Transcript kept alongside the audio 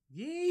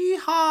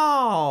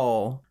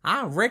Yeehaw!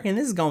 I reckon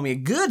this is gonna be a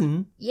good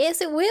one. Yes,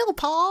 it will,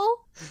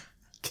 Paul.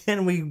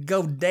 Can we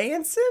go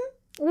dancing?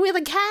 With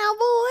a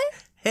cowboy?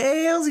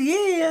 Hells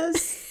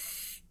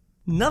yes!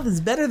 Nothing's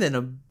better than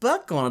a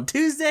buck on a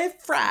Tuesday,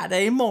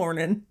 Friday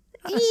morning.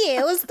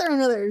 Yeah, let's throw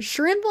another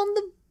shrimp on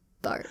the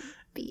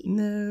barbie.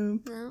 No.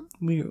 No?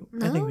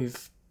 I think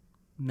we've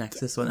maxed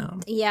this one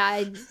out.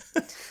 Yeah,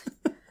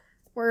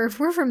 we're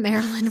from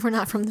Maryland. We're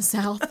not from the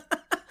South.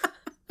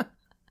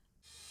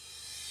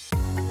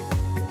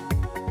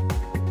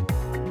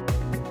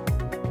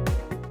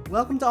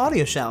 Welcome to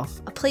Audio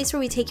Shelf. A place where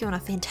we take you on a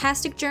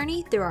fantastic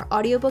journey through our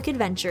audiobook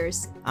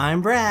adventures.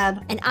 I'm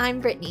Brad. And I'm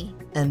Brittany.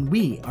 And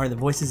we are the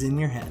voices in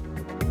your head.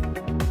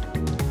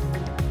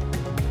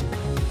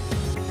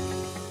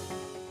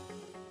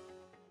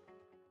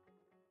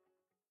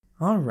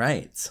 All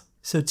right.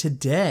 So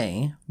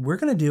today, we're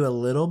going to do a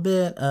little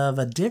bit of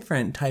a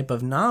different type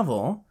of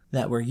novel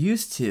that we're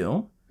used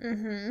to.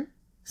 Mm-hmm.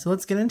 So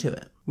let's get into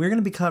it. We're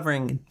going to be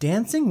covering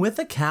Dancing with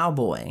a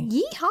Cowboy.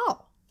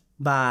 Yeehaw!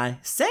 By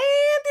Sandy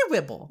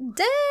Whipple.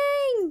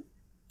 Dang!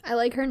 I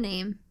like her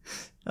name.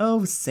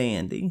 Oh,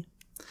 Sandy.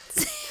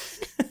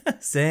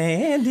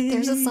 Sandy.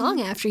 There's a song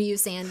after you,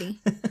 Sandy.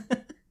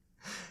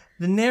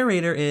 The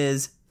narrator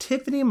is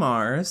Tiffany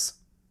Mars,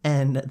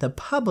 and the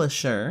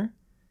publisher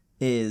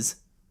is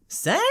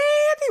Sandy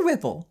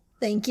Whipple.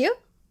 Thank you.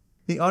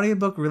 The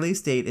audiobook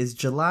release date is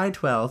July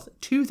 12th,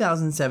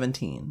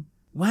 2017.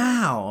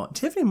 Wow,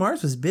 Tiffany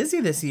Mars was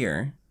busy this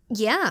year.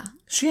 Yeah.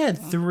 She had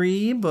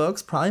 3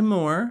 books, probably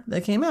more,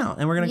 that came out,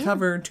 and we're going to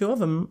cover 2 of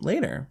them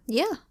later.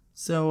 Yeah.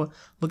 So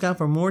look out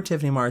for more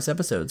Tiffany Mars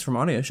episodes from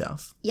Audio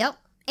Shelf. Yep.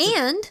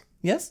 And.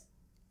 Yes?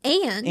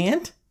 And.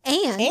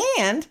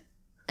 And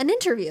an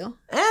interview.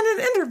 And an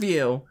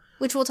interview.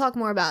 Which we'll talk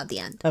more about at the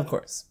end. Of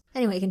course.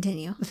 Anyway,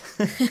 continue.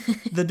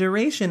 The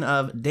duration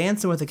of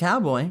Dancing with a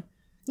Cowboy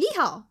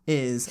Yeehaw!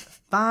 is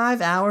 5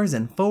 hours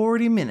and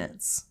 40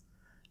 minutes.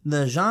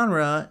 The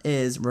genre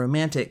is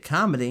romantic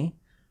comedy,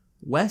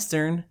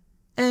 Western,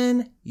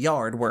 and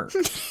yard work.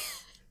 They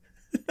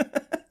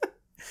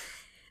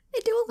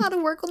do a lot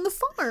of work on the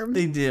farm.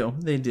 They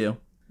do.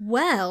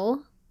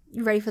 Well,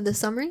 you ready for the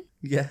summary?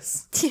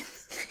 Yes.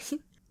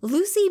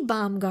 Lucy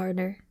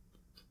Baumgartner.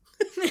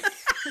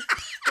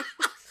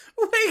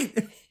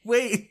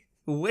 Wait.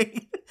 I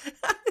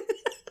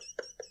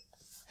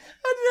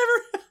never...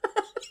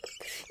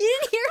 You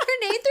didn't hear her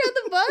name throughout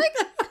the book?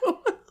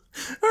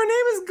 Her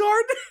name is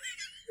Gardner.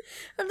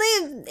 Her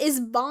name is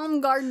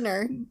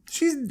Baumgartner.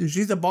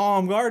 She's a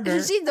bomb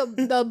gardener. She's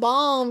the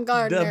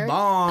Baumgartner. The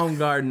bomb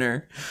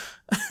gardener.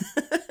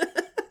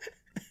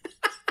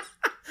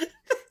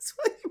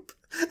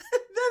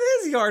 That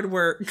is yard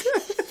work.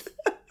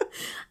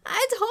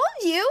 I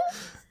told you.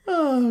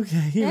 Oh,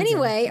 okay.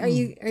 Anyway, are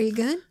you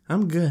good?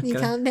 I'm good. You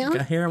calm down?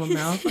 Got hair in my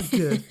mouth. I'm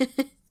good.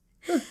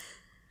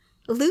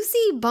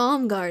 Lucy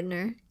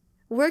Baumgartner,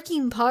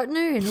 working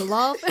partner in a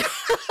law firm.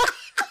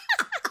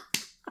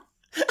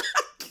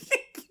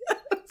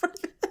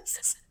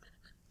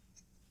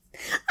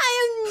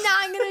 I am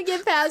not going to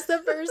get past the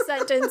first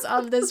sentence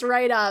of this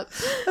write-up.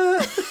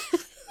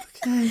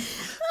 Okay.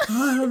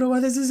 Oh, I don't know why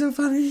this is so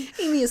funny.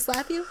 You need me to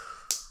slap you?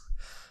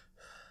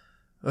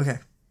 Okay.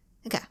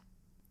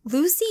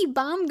 Lucy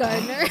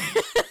Baumgartner.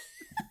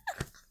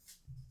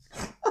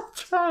 I'm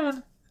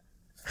trying.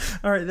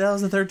 All right, that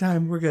was the 3rd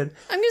time. We're good.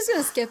 I'm just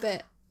going to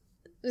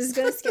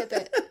skip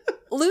it.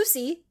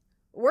 Lucy,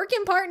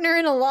 working partner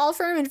in a law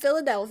firm in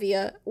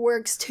Philadelphia,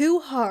 works too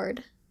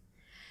hard.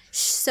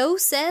 So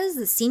says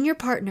the senior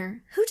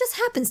partner, who just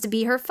happens to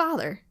be her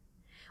father.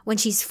 When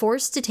she's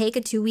forced to take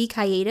a 2-week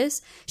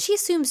hiatus, she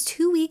assumes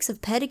 2 weeks of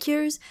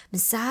pedicures,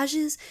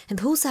 massages, and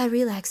poolside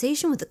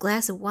relaxation with a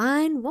glass of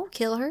wine won't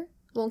kill her.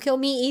 Won't kill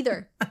me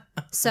either.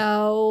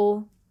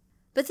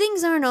 But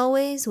things aren't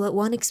always what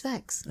one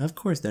expects. Of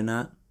course they're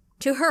not.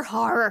 To her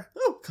horror.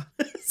 Oh,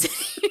 God.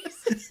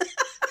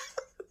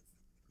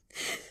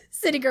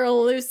 City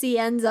girl Lucy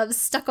ends up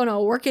stuck on a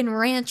working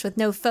ranch with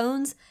no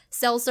phones,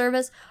 cell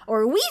service,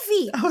 or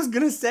Wi-Fi. I was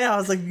going to say,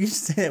 you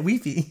said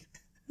Wi-Fi.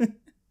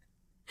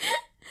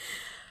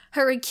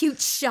 Her acute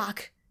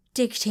shock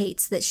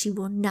dictates that she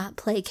will not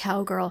play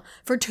cowgirl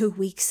for 2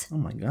 weeks. Oh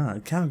my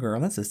God, cowgirl,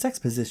 that's a sex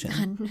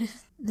position.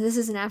 This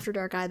isn't After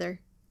Dark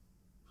either.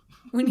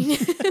 We need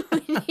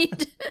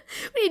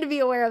to be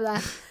aware of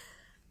that.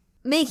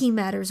 Making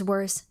matters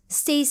worse,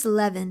 Stace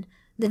Levin,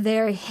 the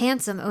very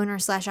handsome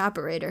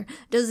owner/operator,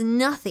 does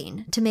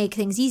nothing to make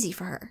things easy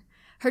for her.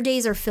 Her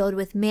days are filled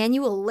with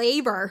manual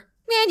labor.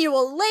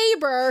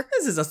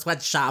 This is a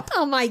sweatshop.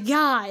 Oh my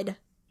God.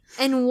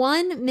 And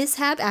one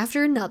mishap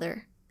after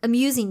another,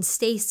 amusing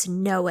Stace to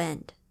no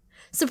end.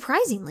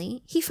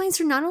 Surprisingly, he finds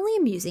her not only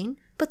amusing,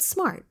 but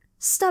smart,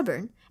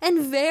 stubborn,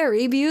 and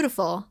very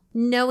beautiful.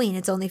 Knowing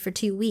it's only for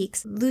 2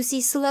 weeks, Lucy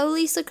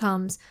slowly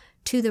succumbs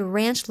to the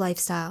ranch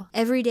lifestyle.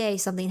 Every day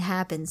something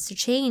happens to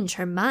change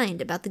her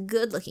mind about the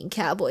good-looking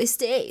cowboy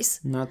Stace.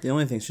 Not the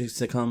only thing she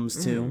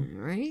succumbs to.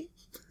 Right?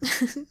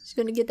 She's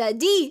gonna get that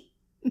D.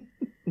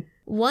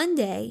 One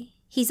day,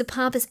 He's a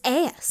pompous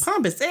ass.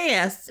 Pompous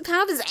ass.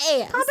 Pompous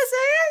ass. Pompous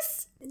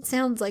ass. It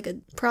sounds like a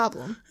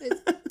problem.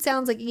 It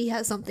sounds like he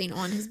has something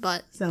on his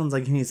butt. Sounds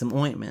like he needs some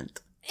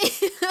ointment.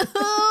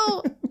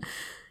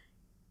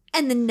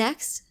 And the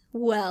next,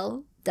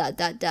 well, ...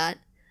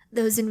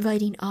 those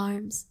inviting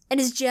arms and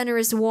his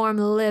generous warm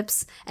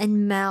lips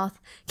and mouth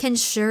can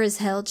sure as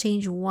hell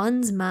change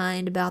one's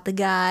mind about the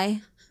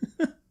guy.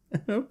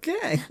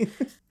 Okay.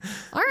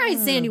 All right,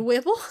 Sandy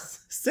Whipple.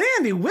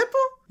 Sandy Whipple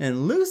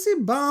and Lucy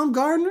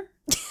Baumgardner.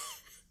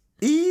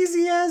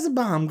 Easy as a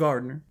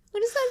Baumgardner.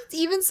 What is that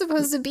even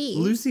supposed to be?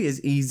 Lucy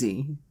is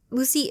easy.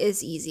 Lucy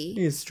is easy.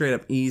 He is straight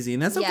up easy,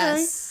 and that's okay.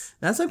 Yes.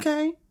 That's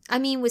okay. I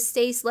mean, with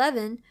Stace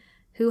Levin,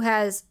 who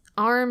has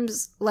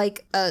arms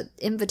like a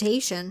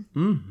invitation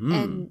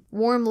and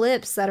warm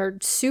lips that are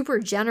super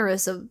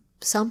generous of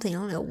something. I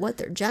don't know what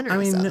they're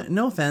generous of.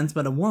 No offense,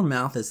 but a warm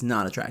mouth is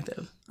not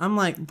attractive. I'm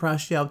like,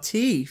 brush your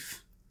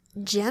teeth.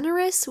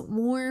 Generous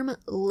warm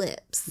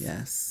lips.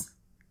 Yes.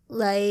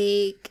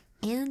 Like,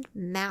 and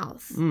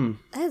mouth.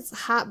 That's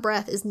hot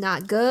breath is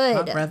not good.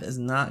 Hot breath is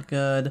not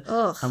good.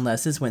 Ugh.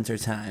 Unless it's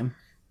wintertime.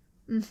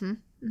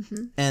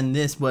 And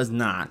this was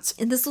not.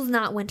 And this was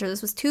not winter.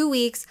 This was 2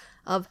 weeks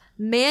of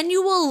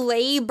manual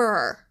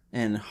labor.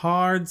 And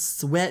hard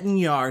sweating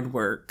yard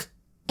work.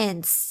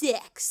 And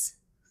sex.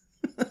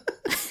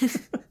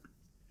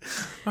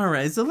 All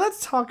right, so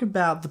let's talk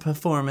about the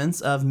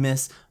performance of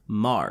Miss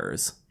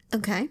Mars.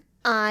 Okay.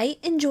 I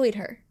enjoyed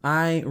her.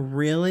 I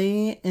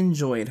really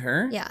enjoyed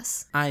her.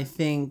 Yes. I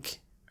think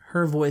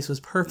her voice was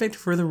perfect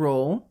for the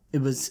role.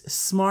 It was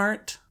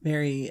smart,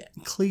 very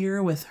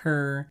clear with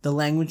the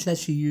language that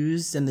she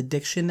used and the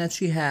diction that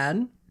she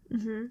had.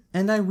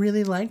 And I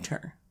really liked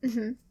her.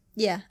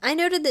 Yeah. I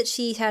noted that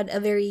she had a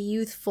very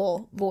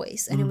youthful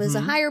voice and it was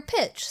a higher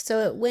pitch, so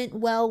it went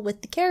well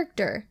with the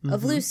character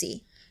of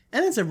Lucy.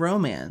 And it's a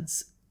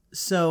romance.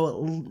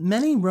 So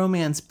many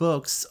romance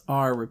books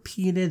are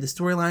repeated, the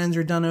storylines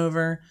are done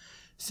over.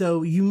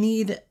 So you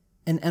need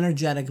an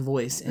energetic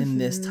voice in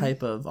this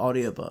type of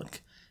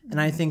audiobook. And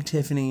I think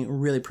Tiffany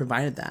really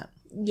provided that.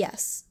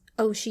 Yes.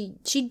 Oh, she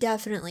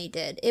definitely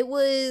did. It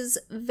was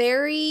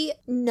very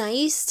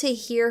nice to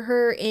hear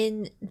her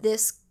in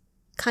this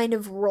kind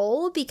of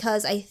role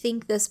because I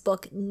think this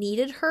book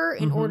needed her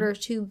in order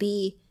to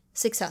be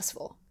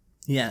successful.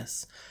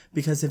 Yes,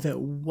 because if it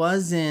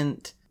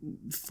wasn't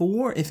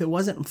for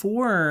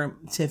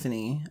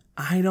Tiffany,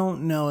 I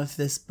don't know if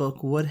this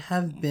book would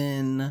have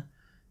been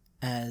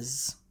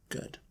as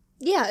good.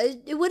 Yeah,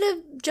 it would have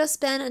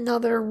just been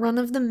another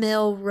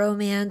run-of-the-mill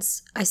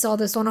romance. I saw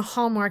this on a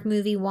Hallmark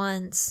movie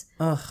once.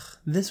 Ugh,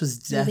 this was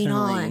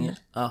definitely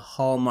a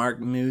Hallmark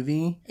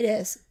movie. It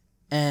is.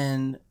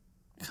 And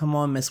come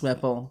on, Miss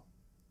Whipple.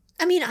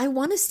 I mean, I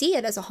want to see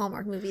it as a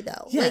Hallmark movie,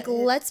 though. Yeah,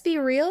 let's be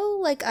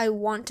real. I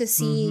want to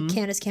see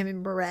Candace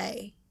Cameron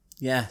Bure.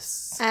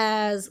 Yes.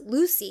 As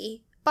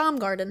Lucy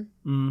Baumgarten.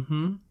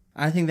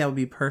 I think that would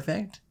be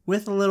perfect.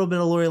 With a little bit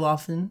of Lori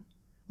Loughlin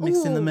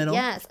mixed in the middle.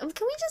 Yes. Can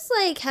we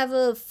just have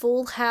a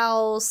Full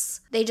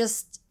House? They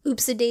just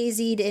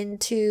oopsie-daisied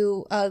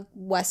into a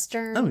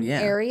Western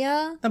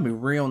area. That'd be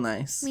real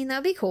nice. I mean,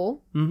 that'd be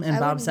cool. And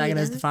Bob Saget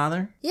as the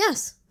father?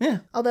 Yes. Yeah.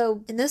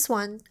 Although in this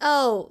one,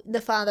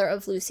 the father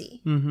of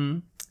Lucy.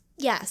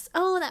 Yes.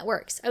 Oh, that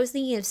works. I was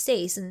thinking of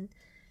Stace, and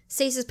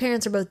Stace's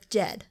parents are both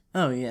dead.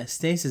 Oh, yeah.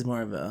 Stace is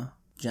more of a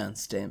John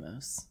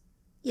Stamos.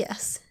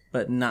 Yes.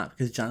 But not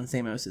because John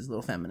Stamos is a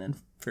little feminine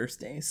for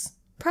Stace.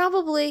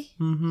 Probably.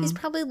 He's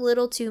probably a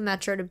little too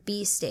metro to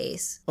be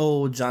Stace.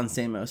 Old John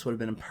Stamos would have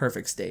been a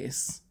perfect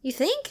Stace. You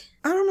think?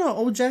 I don't know.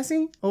 Old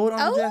Jesse? Old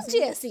Uncle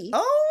Jesse?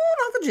 Old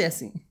Uncle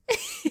Jesse.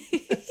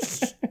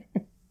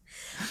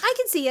 I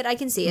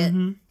can see it.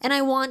 And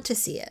I want to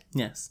see it.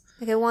 Yes.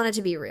 I want it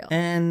to be real.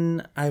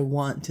 And I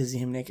want to see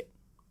him naked.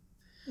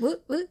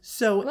 What?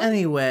 So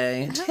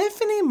anyway,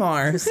 Tiffany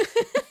Mars.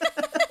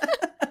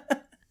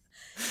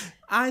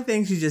 I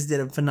think she just did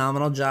a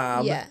phenomenal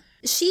job. Yeah.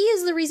 She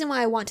is the reason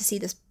why I want to see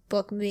this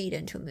book made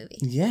into a movie.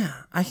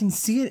 Yeah. I can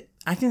see it.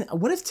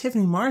 What if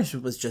Tiffany Mars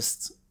was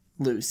just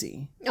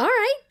Lucy? All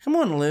right. Come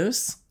on,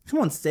 Luce. Come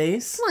on,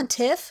 Stace. Come on,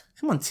 Tiff.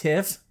 Come on,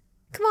 Tiff.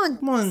 Come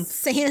on,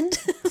 Sand.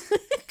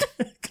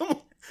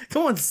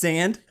 Come on,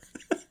 Sand.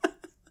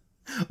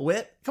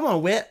 Wit. Come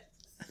on, Wit.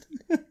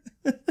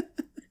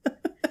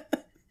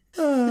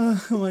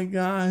 Oh my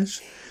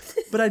gosh.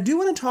 But I do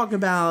want to talk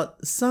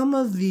about some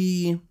of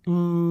the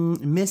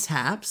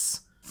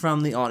mishaps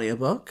from the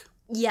audiobook.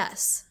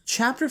 Yes.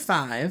 Chapter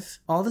 5,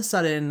 all of a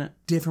sudden,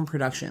 different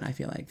production, I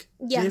feel like.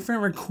 Yeah.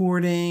 Different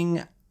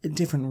recording, a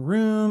different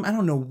room. I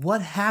don't know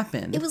what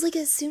happened. It was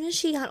as soon as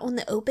she got on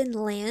the open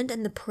land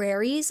and the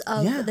prairies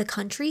of the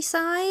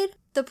countryside,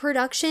 the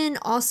production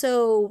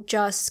also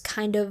just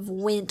kind of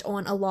went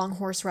on a long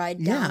horse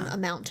ride down a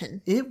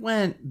mountain. It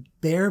went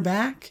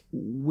bareback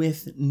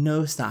with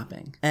no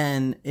stopping.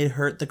 And it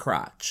hurt the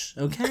crotch,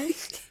 okay?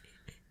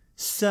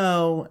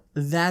 So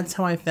that's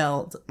how I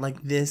felt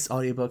like this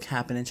audiobook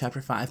happened in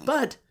chapter 5.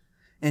 But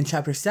in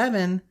chapter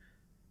 7,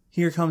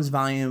 here comes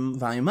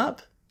volume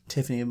up.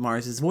 Tiffany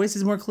Mars's voice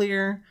is more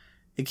clear.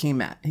 it came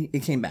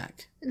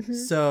back.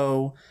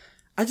 So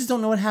I just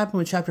don't know what happened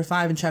with chapter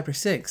 5 and chapter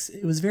 6.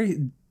 It was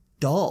very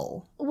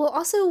dull. Well,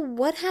 also,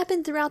 what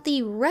happened throughout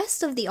the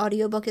rest of the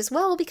audiobook as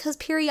well, because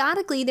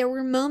periodically there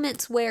were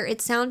moments where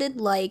it sounded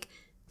like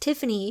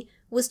Tiffany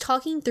was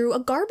talking through a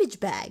garbage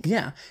bag.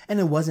 Yeah, and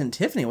it wasn't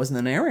Tiffany. It wasn't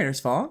the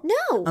narrator's fault.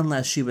 No.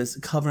 Unless she was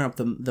covering up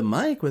the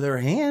mic with her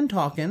hand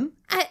talking.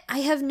 I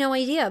have no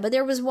idea, but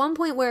there was one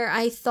point where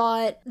I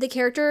thought the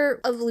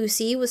character of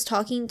Lucy was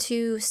talking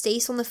to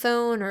Stace on the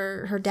phone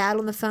or her dad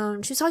on the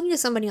phone. She was talking to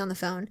somebody on the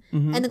phone,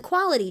 and the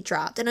quality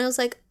dropped. And I was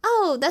like,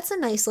 oh, that's a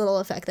nice little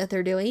effect that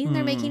they're doing.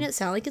 They're making it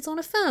sound like it's on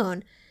a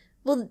phone.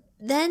 Well,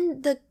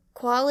 then the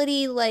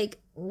quality, like,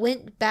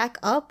 went back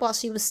up while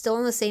she was still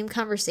in the same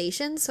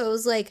conversation. So it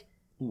was like,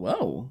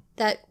 whoa.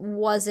 That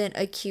wasn't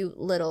a cute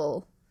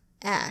little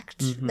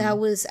act. That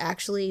was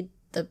actually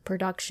the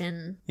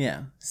production.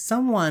 Yeah.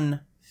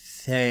 Someone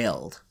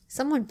failed.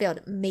 Someone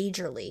failed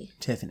majorly.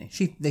 Tiffany.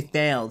 They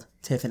failed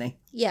Tiffany.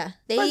 Yeah,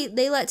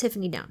 they let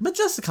Tiffany down. But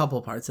just a couple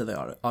parts of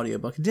the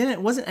audiobook.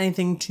 It wasn't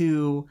anything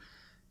to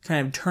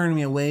kind of turn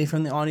me away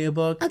from the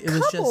audiobook. It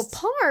was couple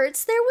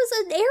parts. There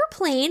was an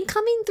airplane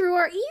coming through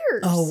our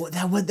ears. Oh,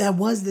 that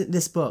was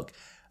this book.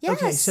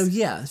 Yes.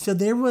 Okay, so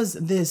there was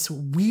this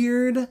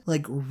weird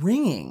like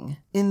ringing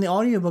in the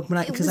audiobook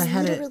because I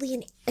had it.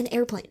 Literally an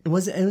airplane.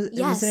 Was it?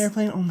 It was an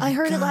airplane. Oh my god! I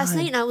heard it last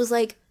night and I was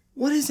like,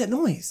 "What is that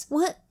noise?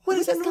 What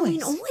is that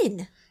going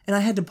on?" And I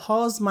had to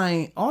pause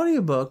my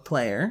audiobook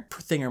player,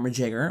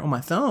 thingamajigger, on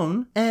my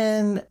phone,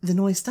 and the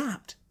noise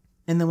stopped.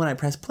 And then when I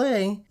pressed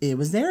play, it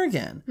was there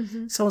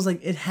again. So I was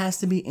like, "It has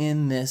to be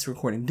in this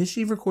recording." Did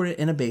she record it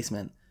in a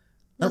basement?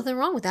 Nothing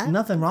wrong with that.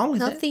 Nothing wrong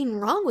with it. Nothing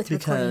wrong with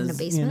recording in a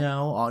basement. Because,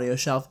 Audio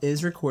Shelf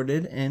is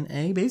recorded in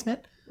a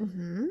basement.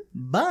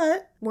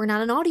 But we're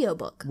not an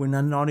audiobook. We're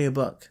not an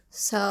audiobook.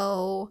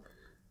 So,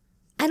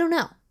 I don't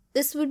know.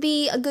 This would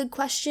be a good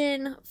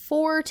question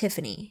for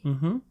Tiffany.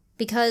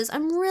 Because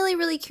I'm really,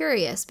 really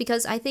curious.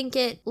 Because I think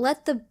it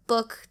let the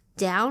book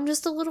down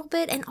just a little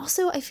bit. And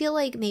also, I feel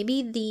like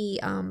maybe the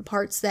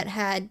parts that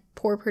had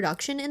poor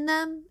production in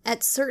them,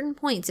 at certain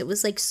points, it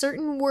was like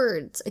certain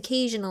words,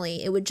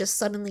 occasionally, it would just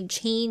suddenly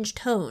change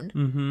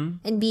tone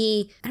and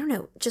be, I don't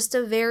know, just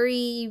a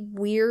very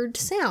weird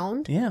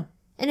sound. Yeah.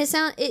 And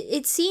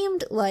it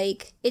seemed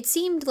like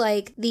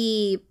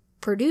the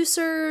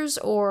producers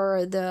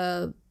or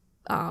the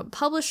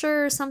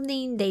publisher or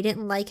something, they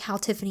didn't like how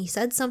Tiffany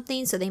said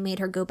something, so they made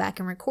her go back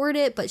and record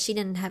it, but she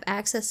didn't have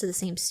access to the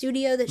same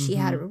studio that she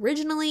had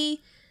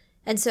originally,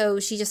 and so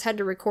she just had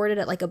to record it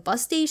at like a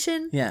bus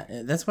station. Yeah,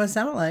 that's what it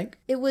sounded like.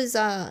 It was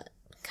kind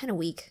of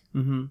weak.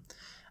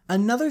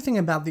 Another thing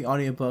about the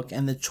audiobook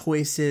and the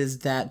choices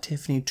that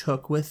Tiffany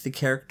took with the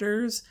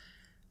characters,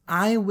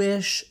 I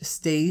wish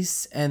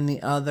Stace and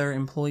the other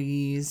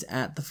employees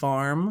at the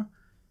farm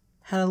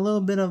had a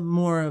little bit of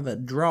more of a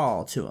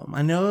drawl to them.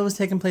 I know it was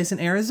taking place in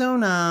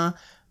Arizona,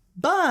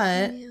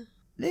 but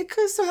they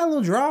could still have a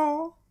little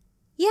drawl.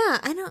 Yeah,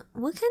 I don't.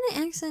 What kind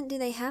of accent do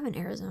they have in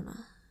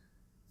Arizona?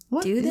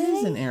 What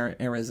is in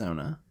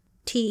Arizona?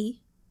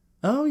 Tea.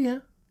 Oh, yeah.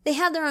 They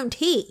have their own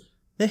tea.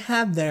 They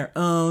have their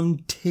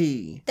own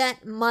tea.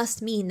 That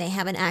must mean they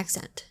have an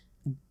accent.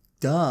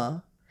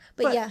 Duh.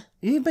 But yeah.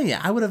 But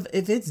yeah, I would have,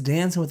 if it's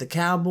Dancing with a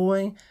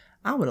Cowboy,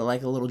 I would have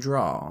liked a little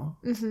drawl.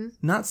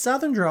 Not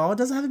Southern drawl. It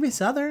doesn't have to be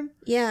Southern.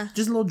 Yeah.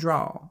 Just a little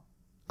drawl.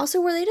 Also,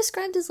 were they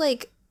described as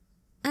like,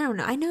 I don't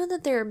know. I know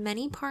that there are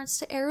many parts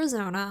to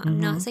Arizona. I'm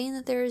not saying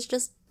that there is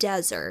just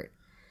desert.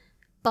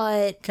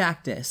 But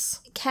Cactus.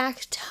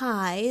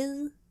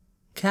 Cacti.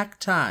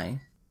 Cocktail.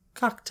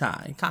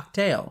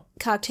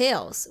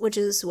 Cocktails, which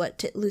is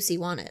what Lucy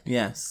wanted.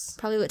 Yes.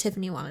 Probably what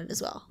Tiffany wanted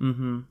as well.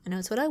 I know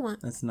it's what I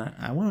want.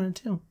 I wanted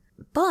it too.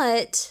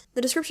 But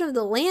the description of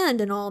the land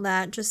and all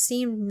that just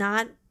seemed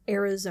not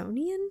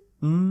Arizonian.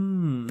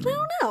 But I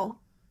don't know.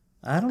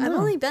 I've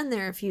only been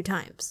there a few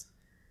times.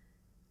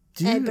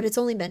 But it's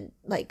only been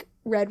like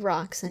red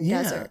rocks and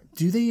desert.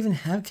 Do they even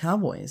have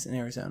cowboys in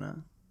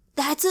Arizona?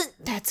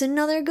 That's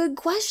another good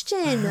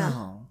question.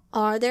 Wow.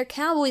 Are there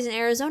cowboys in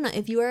Arizona?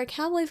 If you are a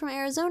cowboy from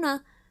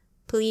Arizona,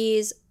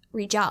 please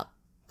reach out.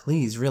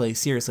 Please, really,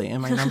 seriously.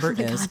 And my number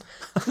is...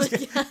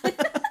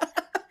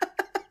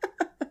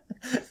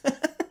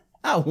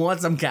 I want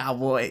some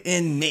cowboy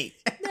in me.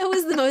 That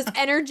was the most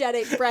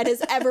energetic Brett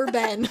has ever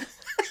been.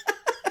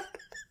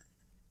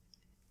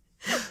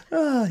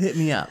 Hit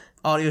me up.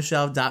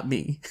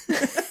 Audioshelf.me.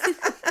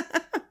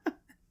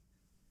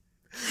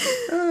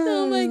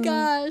 Oh my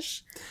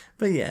gosh.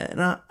 But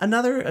yeah,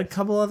 a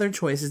couple other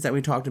choices that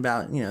we talked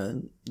about,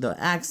 the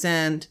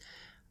accent.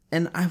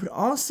 And I would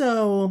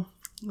also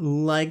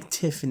like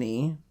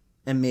Tiffany,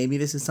 and maybe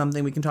this is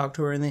something we can talk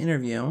to her in the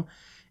interview.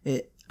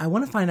 I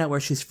want to find out where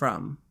she's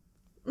from.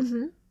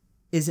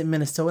 Is it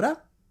Minnesota?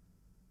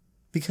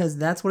 Because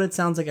that's what it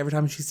sounds like every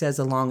time she says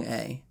a long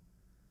A.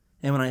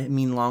 And when I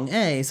mean long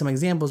A, some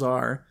examples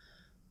are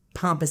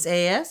pompous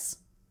ass,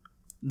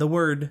 the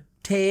word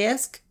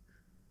task,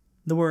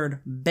 the word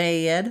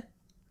bad,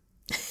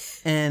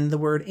 and the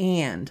word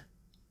and.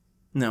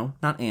 No,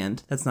 not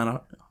and. That's not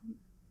a...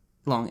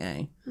 long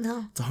A.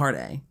 No. It's a hard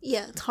A.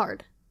 Yeah, it's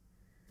hard.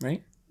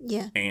 Right?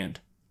 Yeah. And.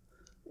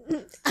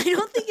 I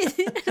don't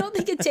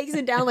think it takes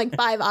it down like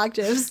 5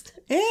 octaves.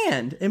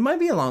 And. It might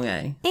be a long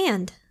A.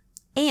 And.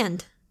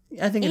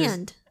 I think it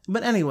is.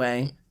 But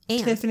anyway,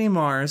 Tiffany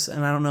Mars,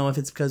 and I don't know if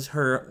it's because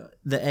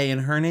the A in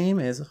her name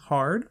is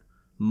hard,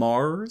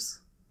 Mars,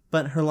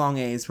 but her long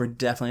A's were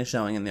definitely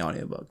showing in the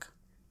audiobook.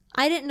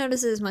 I didn't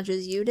notice it as much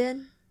as you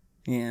did.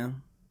 Yeah.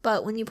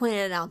 But when you pointed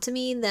it out to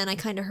me, then I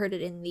kind of heard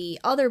it in the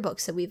other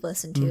books that we've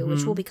listened to,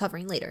 which we'll be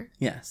covering later.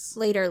 Yes.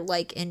 Later,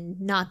 like in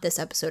not this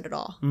episode at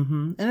all.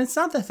 Mm-hmm. And it's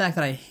not the fact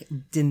that I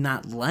did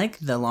not like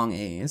the long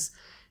A's.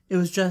 It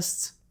was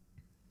just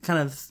kind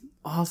of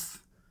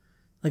off.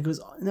 Like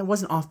it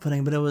wasn't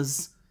off-putting, but it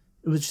was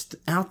just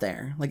out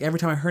there. Like every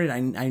time I heard it,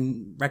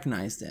 I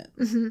recognized it.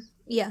 Mm-hmm.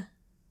 Yeah.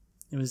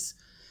 It was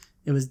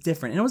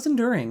different. And it was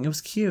enduring. It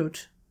was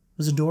cute. It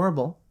was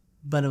adorable.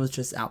 But it was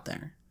just out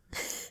there.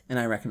 And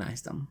I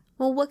recognized them.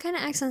 Well, what kind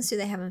of accents do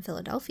they have in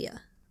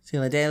Philadelphia?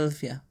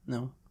 Philadelphia.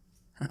 No.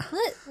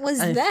 What was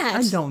that?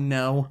 I don't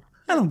know.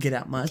 I don't get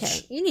out much.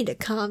 Okay, you need to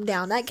calm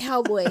down. That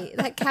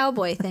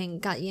cowboy thing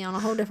got you on a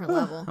whole different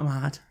level. I'm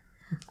hot.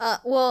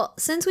 Well,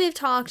 since we've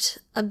talked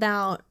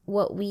about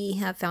what we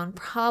have found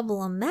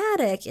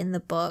problematic in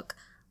the book,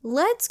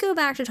 let's go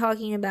back to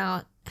talking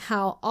about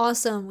how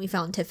awesome we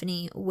found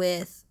Tiffany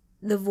with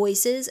the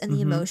voices and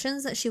the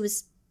emotions that she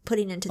was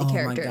putting into the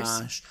characters. Oh my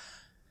gosh.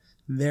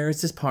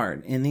 There's this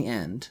part in the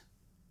end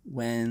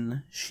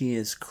when she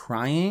is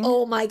crying.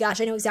 Oh my gosh,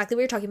 I know exactly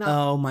what you're talking about.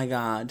 Oh my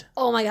God.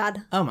 Oh my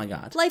God. Oh my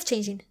God.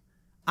 Life-changing.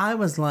 I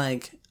was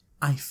like,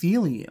 I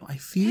feel you. I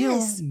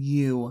feel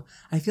you.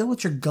 I feel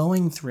what you're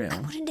going through. I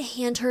wanted to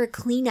hand her a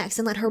Kleenex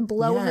and let her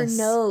blow her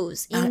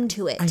nose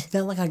into it. I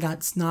felt like I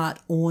got snot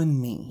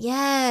on me.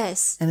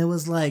 Yes. And it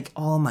was like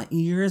all in my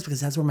ears because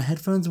that's where my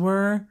headphones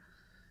were.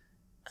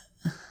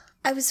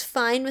 I was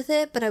fine with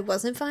it, but I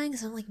wasn't fine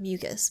because I'm like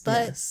mucus.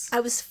 But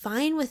I was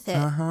fine with it.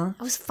 I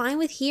was fine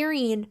with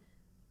hearing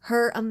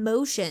her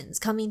emotions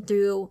coming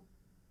through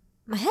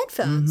my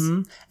headphones.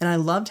 And I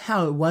loved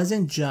how it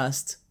wasn't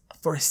just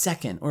for a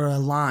second or a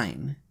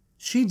line.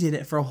 She did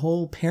it for a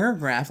whole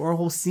paragraph or a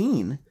whole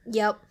scene.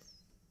 Yep.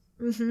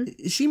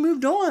 She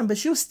moved on, but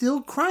she was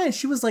still crying.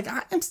 She was like,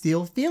 I'm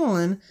still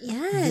feeling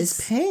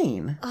this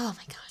pain. Oh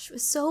my gosh, it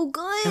was so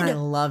good. And I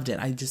loved it.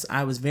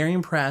 I was very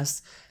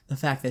impressed. The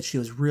fact that she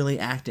was really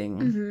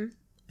acting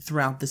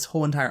throughout this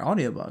whole entire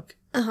audiobook.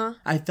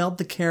 I felt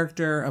the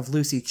character of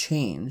Lucy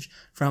change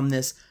from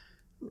this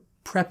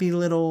preppy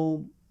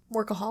little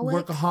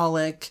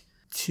workaholic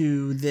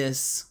to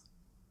this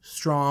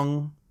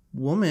strong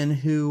woman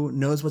who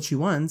knows what she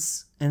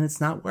wants, and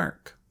it's not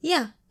work.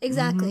 Yeah,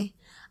 exactly.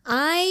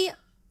 I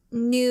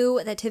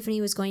knew that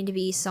Tiffany was going to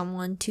be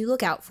someone to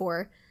look out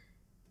for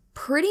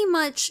pretty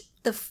much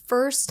the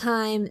first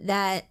time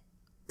that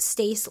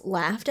Stace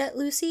laughed at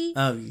Lucy.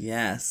 Oh,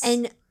 yes.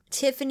 And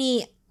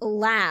Tiffany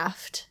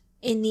laughed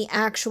in the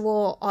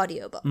actual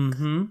audiobook.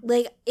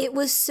 Like, it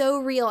was so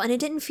real, and it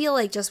didn't feel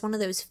like just one of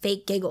those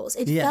fake giggles.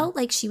 It felt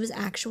like she was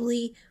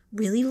actually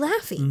really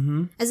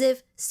laughing. As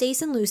if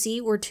Stace and Lucy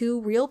were 2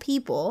 real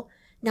people,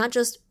 not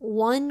just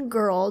one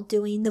girl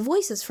doing the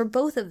voices for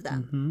both of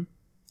them.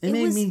 It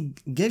made me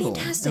giggle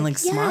and like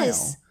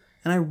smile.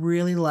 And I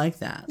really like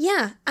that.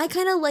 Yeah, I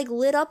kind of like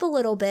lit up a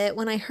little bit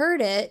when I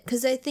heard it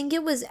because I think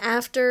it was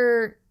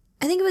after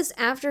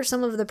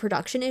some of the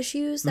production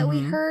issues that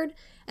we heard.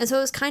 And so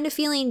I was kind of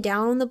feeling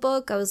down on the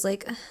book. I was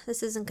like,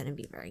 this isn't going to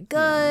be very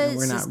good. Yeah,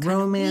 we're not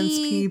romance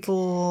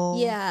people.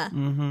 Yeah.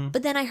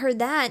 But then I heard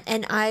that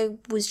and I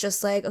was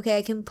just like, okay,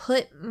 I can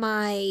put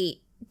my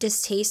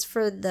distaste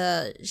for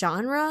the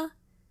genre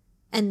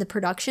and the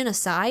production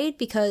aside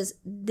because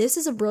this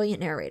is a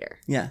brilliant narrator.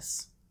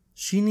 Yes.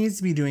 She needs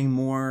to be doing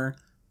more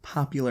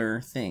popular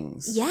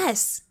things.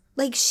 Yes.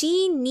 Like,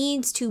 she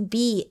needs to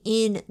be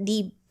in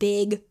the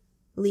big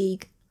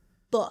league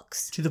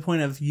books. To the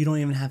point of you don't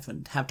even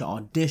have to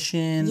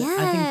audition. Yes.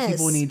 I think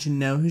people need to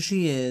know who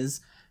she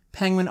is.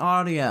 Penguin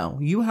Audio.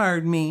 You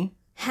heard me.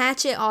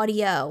 Hatchet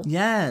Audio.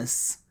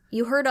 Yes.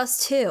 You heard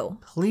us too.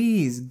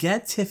 Please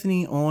get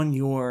Tiffany on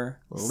your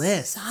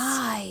list.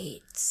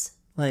 Sites.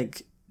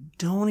 Like,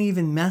 don't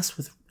even mess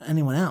with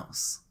anyone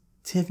else.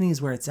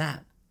 Tiffany's where it's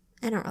at.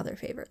 And our other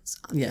favorites.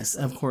 Obviously. Yes,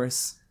 of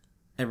course.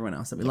 Everyone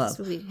else that we love.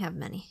 We have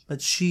many.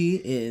 But she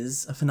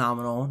is a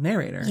phenomenal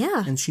narrator.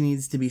 Yeah. And she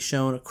needs to be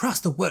shown across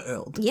the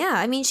world. Yeah,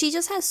 I mean, she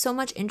just has so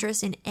much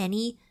interest in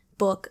any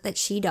book that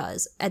she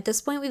does. At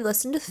this point, we've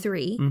listened to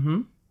 3.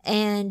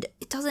 And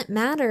it doesn't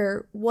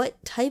matter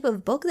what type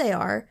of book they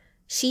are.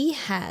 She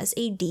has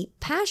a deep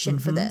passion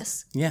for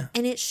this. Yeah.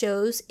 And it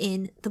shows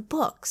in the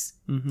books.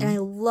 And I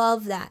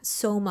love that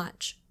so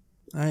much.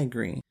 I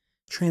agree.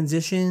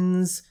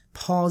 Transitions,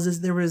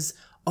 pauses,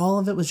 all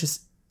of it was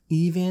just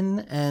even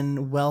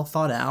and well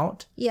thought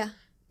out. Yeah.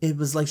 It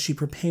was like she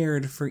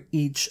prepared for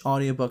each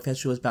audiobook that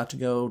she was about to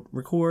go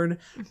record,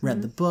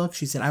 read the book.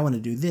 She said, I want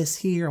to do this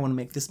here. I want to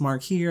make this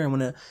mark here. I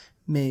want to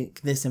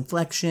make this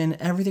inflection.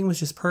 Everything was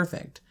just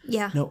perfect.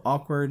 Yeah. No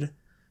awkward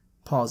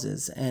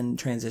pauses and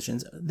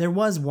transitions. There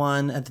was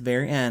one at the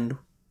very end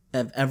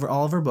of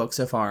all of her books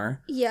so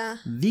far. Yeah.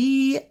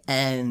 The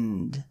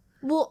end.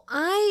 Well,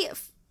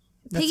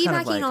 piggybacking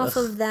kind of like, off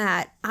of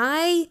that,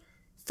 I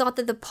thought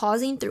that the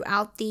pausing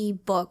throughout the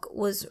book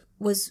was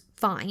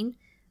fine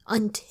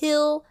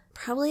until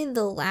probably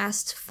the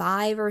last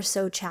 5 or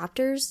so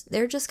chapters.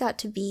 There just got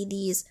to be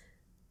these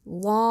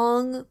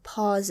long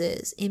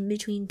pauses in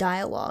between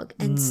dialogue,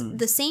 and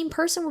the same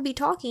person would be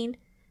talking,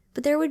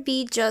 but there would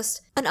be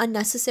just an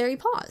unnecessary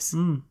pause.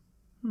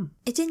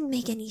 It didn't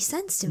make any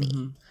sense to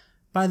me.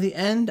 By the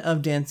end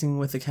of Dancing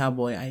with the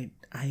Cowboy,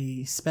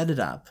 I sped it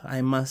up,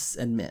 I must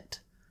admit,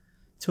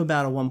 to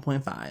about a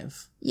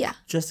 1.5. Yeah.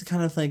 Just to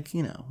kind of like,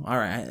 all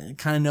right, I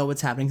kind of know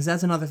what's happening. Because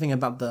that's another thing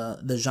about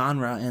the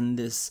genre in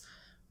this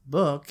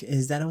book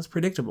is that it was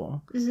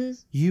predictable.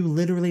 You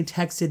literally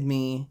texted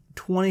me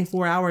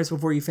 24 hours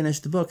before you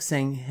finished the book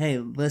saying, hey,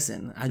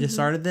 listen, I just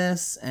started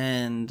this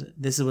and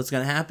this is what's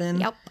going to happen.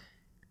 Yep.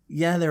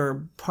 Yeah, there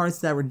were parts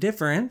that were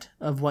different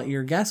of what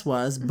your guess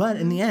was, but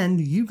in the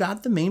end, you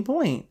got the main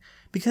point.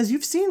 Because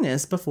you've seen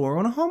this before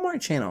on a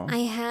Hallmark channel. I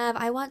have.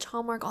 I watch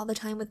Hallmark all the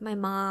time with my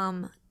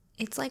mom.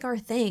 It's like our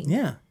thing.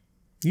 Yeah.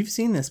 You've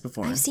seen this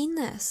before. I've seen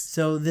this.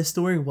 So this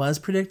story was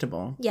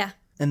predictable. Yeah.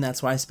 And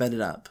that's why I sped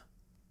it up.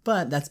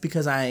 But that's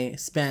because I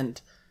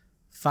spent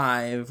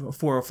 4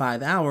 or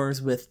 5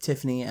 hours with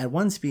Tiffany at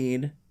one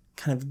speed,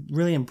 kind of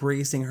really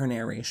embracing her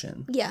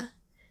narration. Yeah.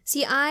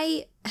 See,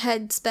 I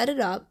had sped it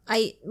up.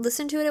 I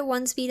listened to it at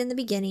one speed in the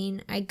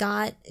beginning. I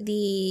got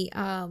the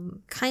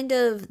kind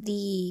of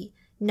the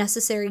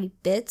necessary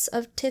bits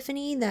of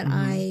Tiffany that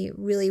I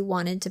really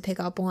wanted to pick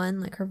up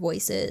on, like her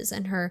voices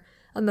and her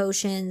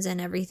emotions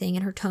and everything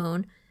and her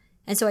tone.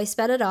 And so I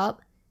sped it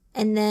up.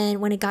 And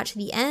then when it got to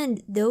the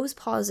end, those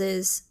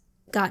pauses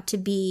got to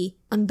be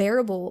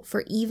unbearable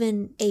for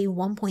even a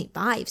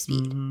 1.5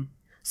 speed.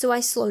 So I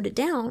slowed it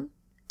down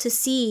to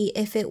see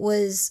if it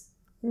was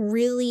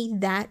really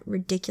that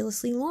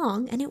ridiculously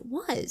long, and it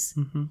was.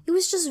 It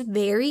was just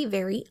very,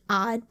 very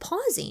odd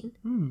pausing.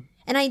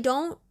 And I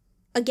don't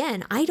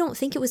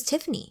think it was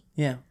Tiffany.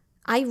 Yeah.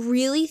 I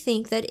really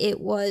think that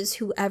it was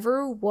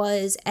whoever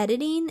was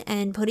editing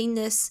and putting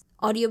this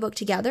audiobook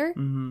together.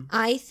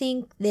 I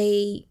think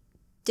they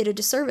did a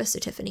disservice to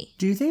Tiffany.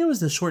 Do you think it was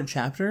the short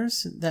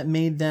chapters that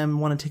made them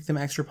want to take them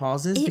extra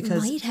pauses? It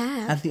because might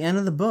have. At the end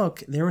of the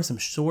book, there were some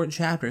short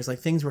chapters, like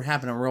things were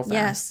happening real fast.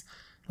 Yes.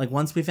 Like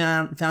once we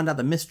found out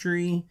the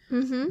mystery,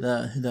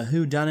 the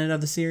whodunit of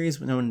the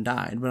series, no one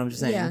died, but I'm just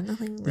saying,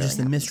 nothing really just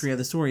the happens. Mystery of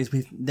the stories.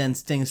 Then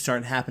things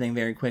started happening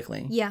very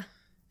quickly. Yeah.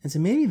 And so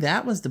maybe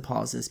that was the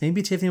pauses.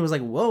 Maybe Tiffany was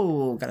like,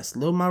 "Whoa, gotta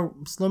slow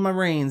my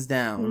reins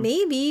down."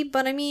 Maybe,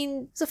 but I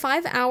mean, it's a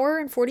 5-hour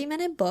and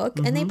 40-minute book,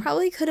 and they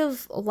probably could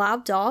have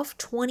lobbed off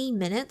 20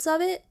 minutes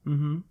of it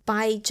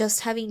by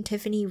just having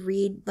Tiffany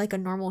read like a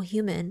normal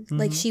human,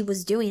 like she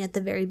was doing at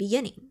the very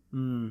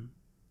beginning.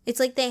 It's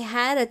like they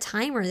had a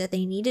timer that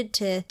they needed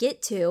to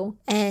get to,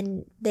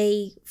 and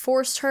they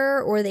forced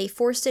her, or they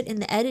forced it in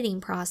the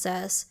editing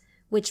process,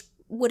 which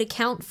would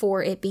account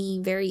for it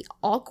being very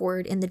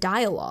awkward in the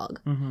dialogue.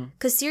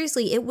 Because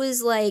seriously, it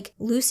was like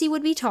Lucy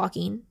would be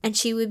talking and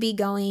she would be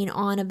going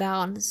on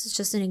about, and this is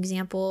just an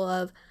example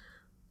of,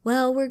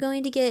 well, we're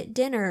going to get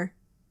dinner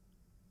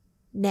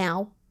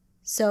now,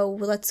 so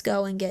let's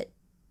go and get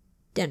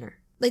dinner.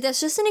 Like,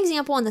 that's just an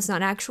example, and that's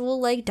not actual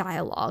like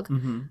dialogue,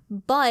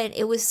 but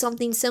it was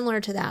something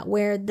similar to that,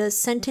 where the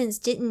sentence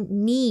didn't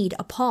need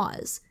a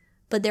pause,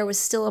 but there was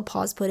still a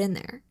pause put in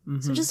there.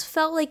 So it just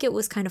felt like it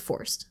was kind of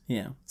forced.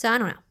 Yeah. So I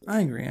don't know. I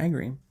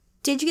agree.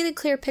 Did you get a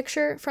clear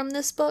picture from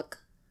this book?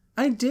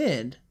 I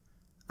did.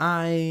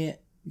 I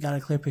got a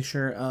clear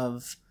picture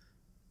of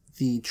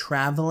the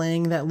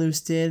traveling that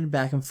Luce did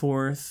back and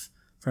forth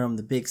from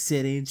the big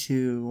city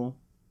to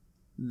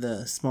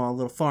the small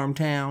little farm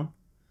town.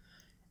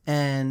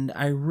 And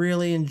I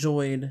really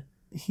enjoyed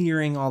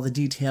hearing all the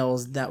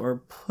details that were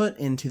put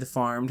into the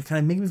farm to kind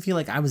of make me feel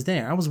like I was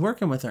there. I was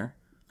working with her.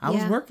 I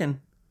was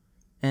working.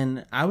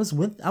 And I was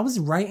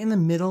right in the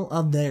middle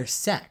of their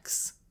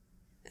sex.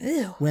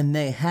 Ew. When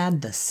they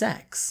had the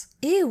sex.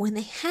 Ew, when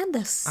they had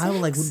the sex. I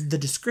was like, the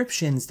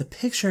descriptions, the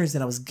pictures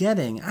that I was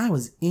getting, I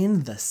was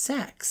in the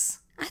sex.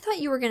 I thought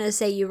you were going to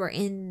say you were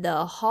in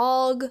the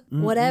hog,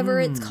 whatever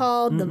it's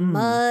called, the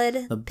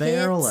mud, the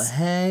barrel pits. of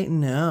hay.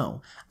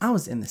 No, I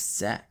was in the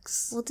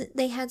sex. Well,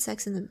 they had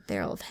sex in the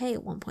barrel of hay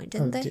at one point,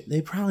 didn't they?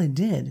 They probably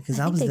did, because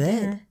I was think they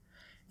there. did.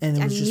 And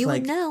it was just you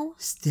like would know.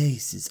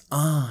 Stace's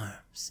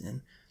arms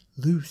and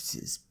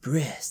Luce's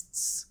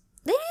breasts.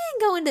 They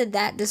didn't go into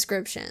that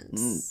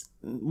descriptions.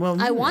 Well,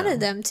 I wanted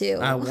them to.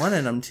 I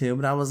wanted them to,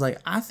 but I was like,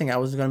 I think I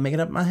was going to make it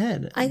up in my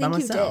head I by think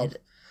myself. you did.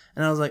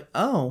 And I was like,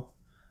 oh,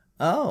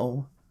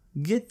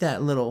 get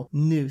that little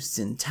noose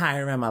and tie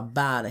it around my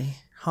body.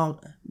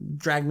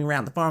 Drag me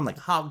around the farm like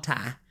a hog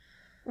tie.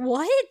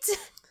 What?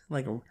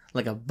 Like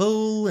a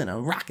bull in a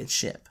rocket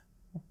ship.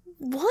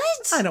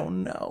 What? I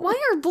don't know. Why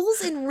are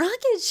bulls in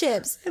rocket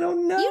ships? I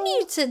don't know. You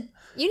need to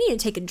You need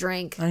to take a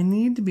drink. I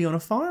need to be on a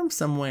farm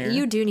somewhere.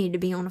 You do need to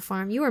be on a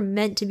farm. You are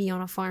meant to be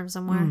on a farm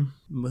somewhere.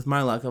 With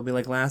my luck, I'll be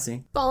like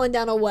Lassie. Falling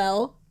down a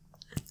well.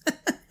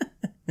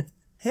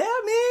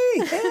 Help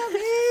me! Help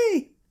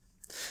me!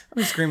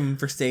 I'm screaming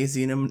for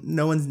Stacy, and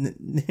no one's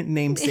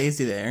named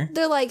Stacy there.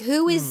 They're like,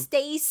 who is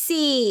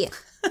Stacy?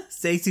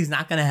 Stacy's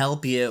not going to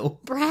help you.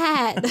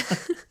 Brad.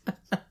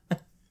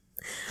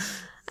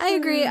 I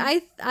agree.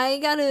 I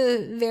got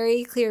a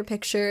very clear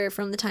picture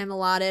from the time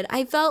allotted.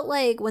 I felt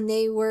like when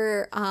they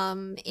were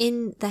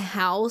in the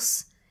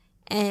house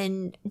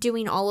and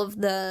doing all of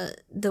the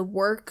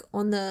work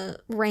on the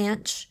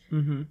ranch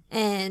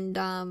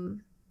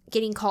and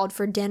getting called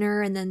for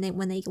dinner, and then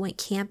when they went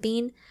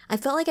camping, I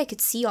felt like I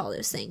could see all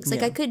those things.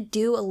 Like I could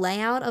do a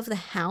layout of the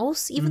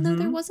house, even though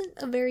there wasn't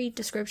a very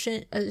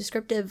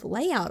descriptive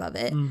layout of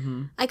it.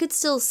 I could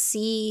still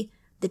see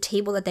the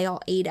table that they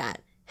all ate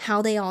at,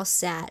 how they all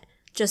sat,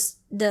 just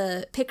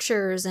the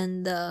pictures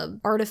and the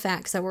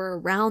artifacts that were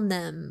around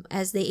them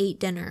as they ate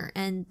dinner,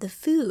 and the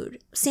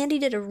food. Sandy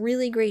did a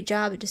really great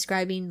job at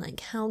describing like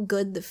how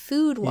good the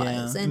food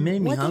was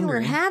and what they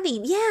were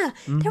having. Yeah,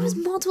 there was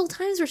multiple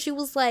times where she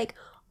was like,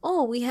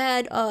 "Oh, we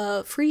had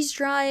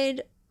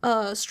freeze-dried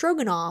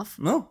stroganoff."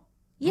 No.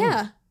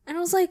 Yeah. And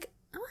I was like,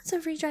 I want some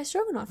freeze-dried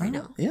stroganoff right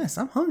now. Yes,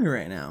 I'm hungry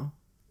right now.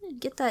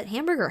 Get that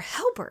hamburger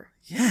helper.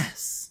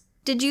 Yes.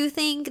 Did you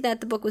think that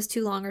the book was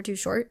too long or too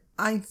short?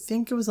 I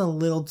think it was a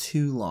little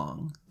too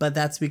long, but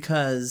that's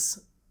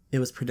because it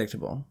was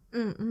predictable.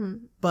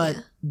 But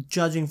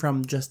judging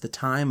from just the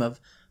time of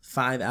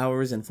 5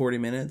 hours and 40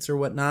 minutes or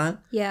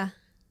whatnot,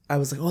 I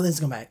was like, oh, this is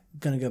going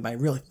to go by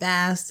really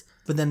fast.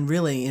 But then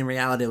really, in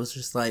reality, it was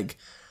just like,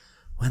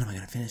 when am I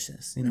going to finish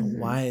this? You know,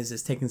 why is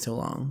this taking so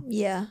long?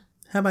 Yeah.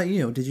 How about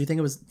you? Did you think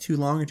it was too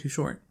long or too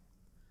short?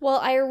 Well,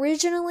 I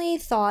originally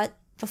thought,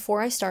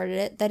 before I started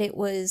it, that it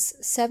was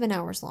 7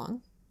 hours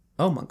long.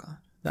 Oh, my God.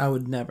 I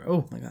would never.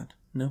 Oh, my God.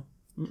 No.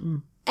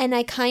 And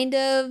I kind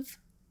of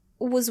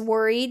was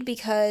worried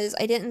because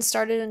I didn't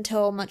start it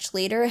until much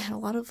later. I had a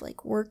lot of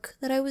like work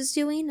that I was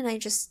doing, and I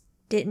just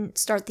didn't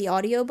start the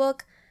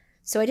audiobook.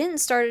 So I didn't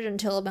start it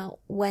until about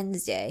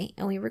Wednesday,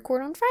 and we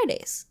record on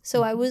Fridays.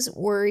 So I was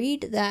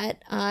worried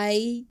that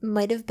I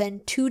might have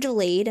been too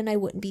delayed and I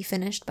wouldn't be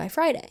finished by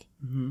Friday.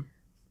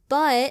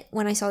 But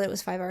when I saw that it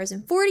was 5 hours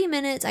and 40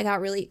 minutes, I got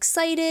really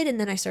excited, and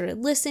then I started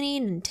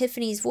listening, and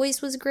Tiffany's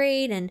voice was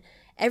great, and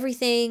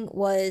everything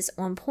was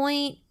on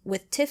point,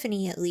 with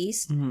Tiffany at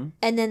least. And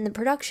then the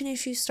production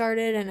issues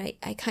started, and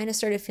I kind of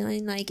started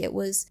feeling like it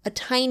was a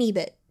tiny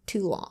bit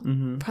too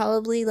long.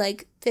 Probably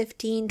like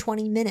 15,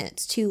 20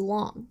 minutes too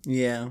long.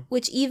 Yeah.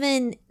 Which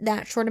even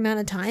that short amount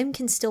of time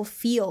can still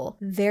feel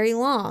very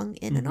long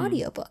in an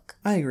audiobook.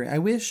 I agree. I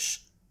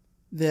wish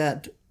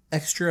that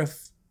extra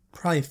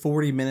probably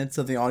 40 minutes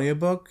of the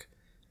audiobook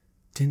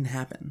didn't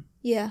happen.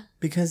 Yeah.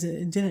 Because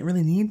it didn't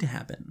really need to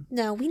happen.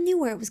 No, we knew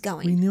where it was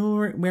going. We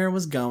knew where it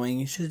was going.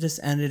 You should have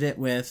just ended it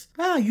with,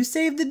 wow, you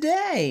saved the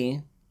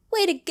day.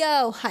 Way to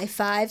go. High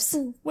fives.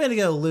 Way to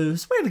go,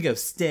 Luce. Way to go,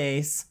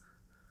 Stace.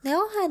 They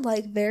all had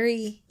like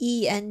very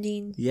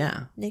E-ending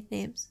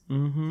nicknames.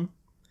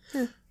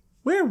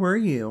 Where were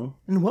you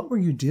and what were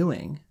you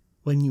doing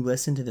when you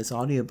listened to this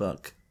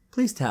audiobook?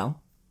 Please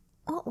tell.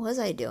 What was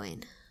I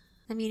doing?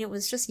 I mean, it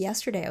was just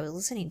yesterday I was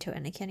listening to it,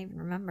 and I can't even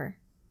remember.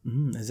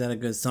 Is that a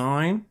good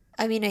sign?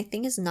 I mean, I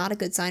think it's not a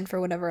good sign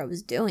for whatever I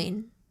was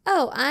doing.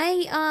 Oh,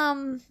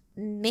 I,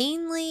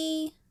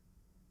 mainly...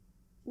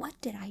 What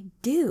did I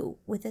do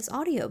with this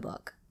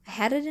audiobook? I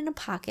had it in a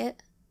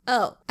pocket.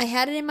 Oh, I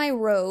had it in my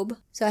robe.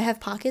 So I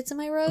have pockets in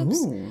my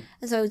robes. Ooh.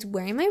 And so I was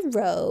wearing my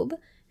robe,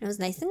 and it was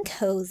nice and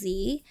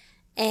cozy.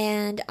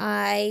 And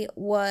I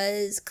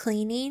was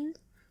cleaning.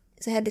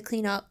 So I had to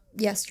clean up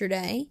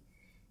yesterday.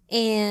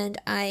 And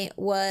I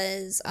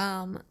was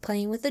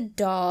playing with the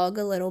dog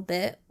a little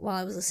bit while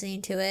I was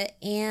listening to it.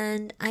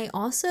 And I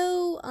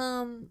also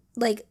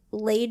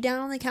laid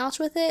down on the couch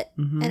with it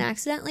and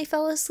accidentally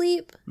fell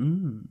asleep.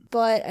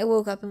 But I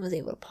woke up and was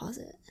able to pause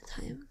it in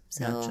time.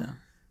 So Gotcha.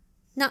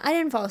 No, I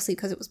didn't fall asleep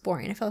because it was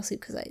boring. I fell asleep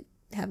because I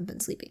haven't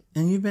been sleeping.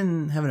 And you've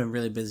been having a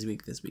really busy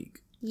week this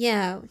week.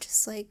 Yeah, which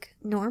is like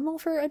normal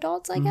for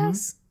adults, I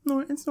guess. No,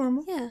 it's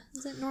normal. Yeah.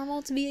 Is it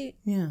normal to be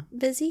Yeah.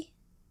 busy?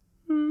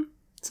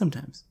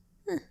 Sometimes.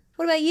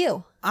 What about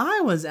you?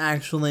 I was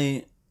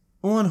actually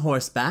on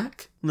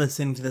horseback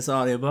listening to this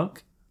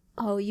audiobook.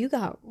 Oh, you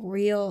got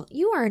real.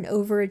 You are an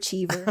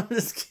overachiever. I'm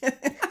just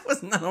kidding. I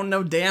was not on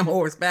no damn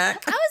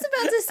horseback. I was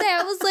about to say,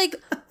 I was like,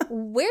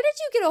 where did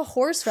you get a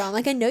horse from?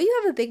 Like, I know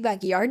you have a big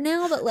backyard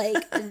now, but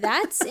like,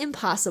 that's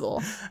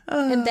impossible.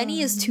 And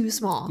Benny is too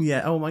small.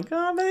 Yeah. Oh my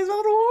God, Benny's on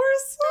a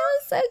horse. That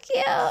was so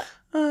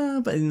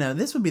cute. But no,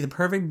 this would be the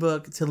perfect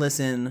book to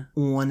listen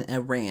on a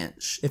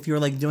ranch. If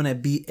you're like doing a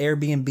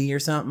Airbnb or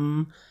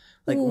something,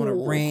 like on a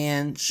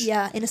ranch.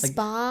 Yeah, in a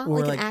spa,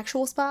 like an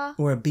actual spa.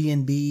 Or a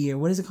B&B, or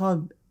what is it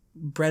called?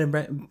 Bed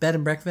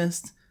and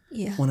breakfast.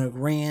 Yeah. on a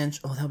ranch.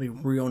 Oh, that'd be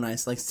real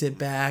nice. Like sit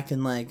back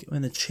and like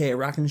in a chair,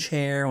 rocking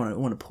chair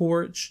on a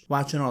porch,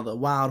 watching all the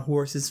wild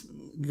horses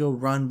go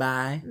run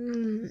by.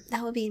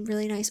 That would be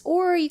really nice.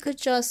 Or you could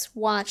just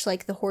watch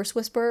like The Horse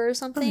Whisperer or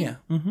something. Oh yeah.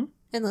 Mm-hmm.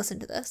 And listen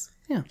to this.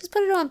 Yeah. Just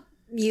put it on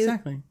mute.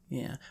 Exactly.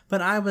 Yeah.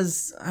 But I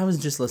was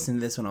just listening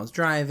to this when I was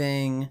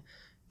driving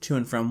to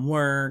and from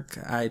work.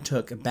 I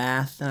took a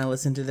bath and I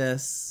listened to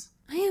this.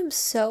 I am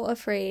so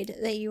afraid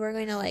that you are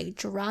going to like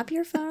drop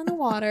your phone in the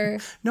water.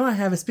 No, I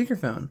have a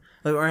speakerphone.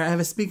 Or I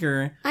have a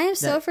speaker. I am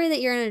so afraid that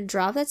you're going to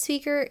drop that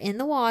speaker in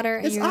the water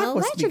and you're going to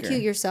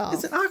electrocute yourself.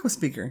 It's an aqua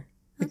speaker.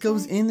 It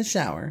goes in the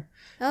shower.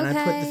 Okay. And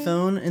I put the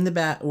phone in the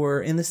bath or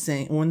in the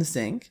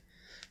sink.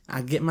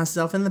 I get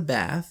myself in the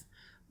bath,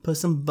 put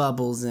some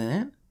bubbles in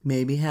it,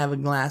 maybe have a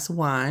glass of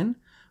wine,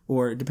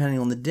 or depending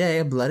on the day,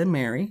 a Bloody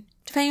Mary.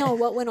 Depending on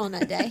what went on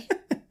that day.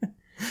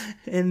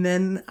 And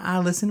then I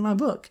listened to my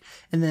book.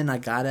 And then I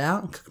got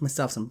out and cooked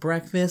myself some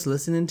breakfast,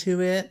 listening to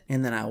it,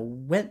 and then I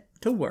went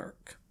to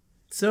work.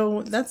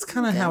 So that's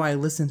kind of how I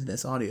listened to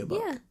this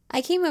audiobook. Yeah.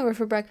 I came over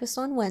for breakfast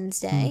on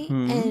Wednesday,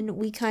 and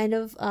we kind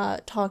of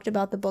talked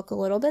about the book a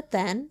little bit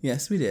then.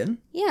 Yes, we did.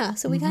 Yeah,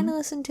 so we kind of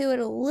listened to it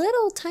a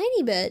little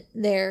tiny bit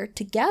there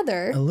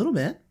together. A little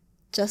bit.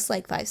 Just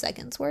like 5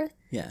 seconds worth.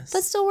 Yes.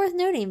 But still worth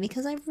noting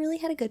because I really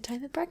had a good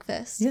time at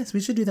breakfast. Yes, we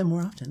should do that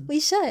more often.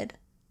 We should.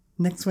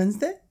 Next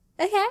Wednesday?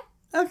 Okay.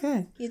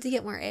 Okay. You have to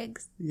get more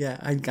eggs. Yeah,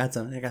 I got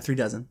some. I got 3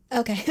 dozen.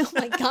 Okay. Oh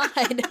my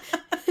God.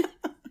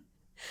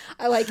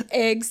 I like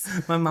eggs.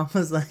 My mom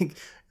was like,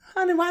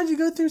 honey, why'd you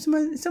go through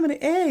so many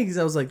eggs?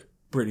 I was like,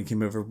 Brittany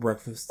came over for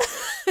breakfast.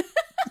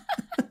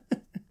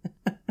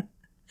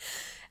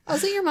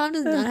 Also, your mom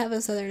does not have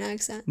a southern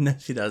accent. No,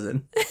 she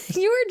doesn't.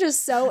 You were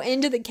just so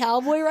into the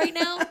cowboy right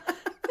now.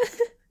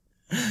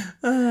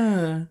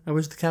 I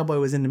wish the cowboy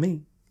was into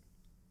me.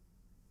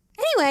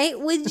 Anyway,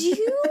 would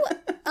you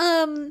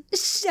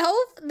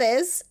shelf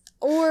this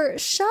or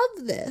shove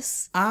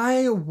this?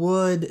 I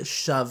would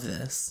shove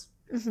this.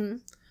 Mm-hmm.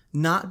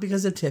 Not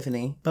because of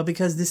Tiffany, but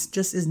because this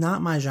just is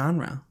not my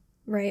genre.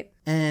 Right.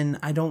 And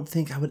I don't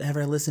think I would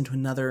ever listen to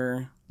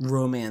another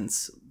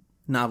romance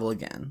novel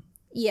again.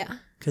 Yeah.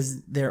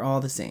 Because they're all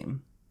the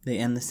same. They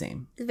end the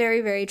same.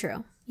 Very, very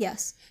true.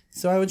 Yes.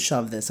 So I would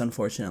shove this,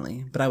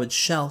 unfortunately. But I would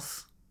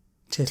shelf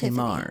Tiffany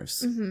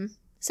Mars. Mm-hmm.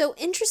 So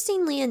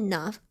interestingly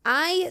enough,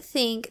 I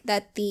think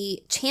that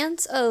the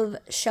chance of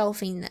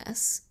shelving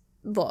this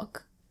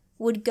book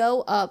would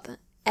go up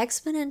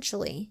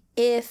exponentially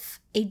if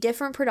a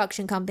different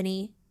production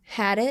company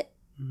had it,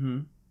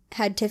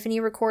 had Tiffany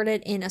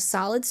recorded in a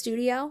solid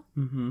studio,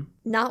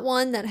 not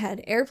one that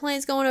had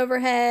airplanes going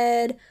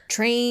overhead,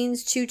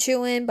 trains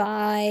choo-chooing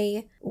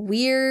by,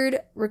 weird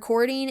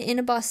recording in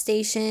a bus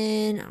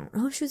station. I don't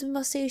know if she was in a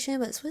bus station,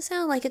 but it's what it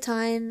sounded like at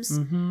times.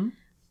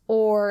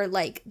 Or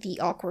like the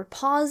awkward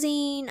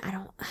pausing.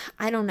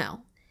 I don't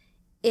know.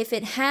 If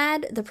it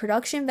had the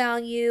production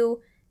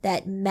value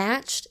that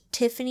matched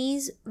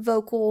Tiffany's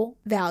vocal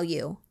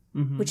value,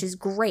 which is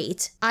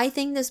great, I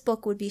think this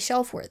book would be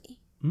shelf-worthy.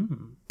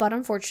 But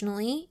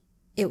unfortunately,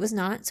 it was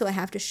not, so I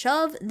have to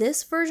shove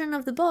this version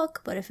of the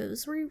book, but if it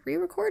was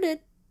re-recorded,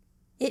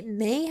 it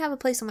may have a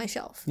place on my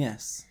shelf.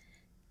 Yes.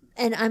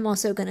 And I'm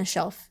also going to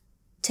shelf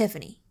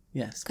Tiffany.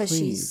 Yes, because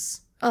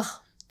she's,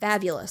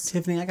 fabulous.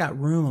 Tiffany, I got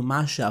room on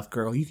my shelf,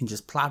 girl. You can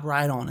just plop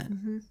right on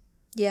it.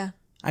 Yeah.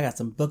 I got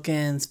some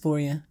bookends for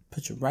you.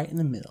 Put you right in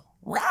the middle.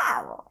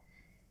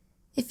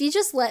 If you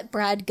just let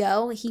Brad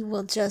go, he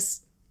will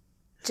just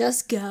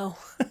go.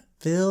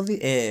 Fill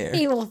the air.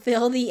 He will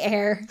fill the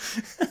air.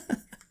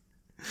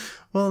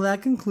 Well,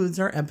 that concludes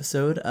our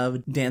episode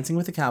of Dancing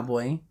with a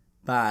Cowboy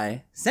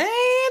by Sandy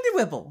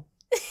Whipple.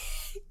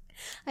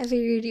 I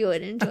figured you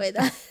would enjoy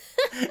that.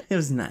 It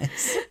was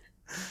nice.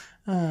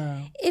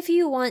 If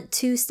you want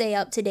to stay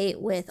up to date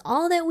with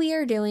all that we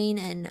are doing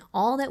and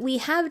all that we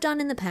have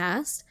done in the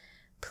past,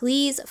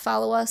 please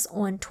follow us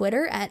on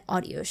Twitter at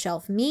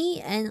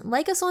AudioShelfMe and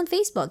like us on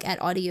Facebook at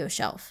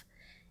AudioShelf.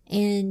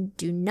 And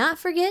do not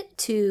forget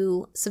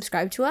to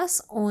subscribe to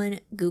us on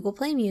Google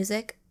Play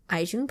Music,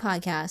 iTunes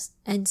Podcast,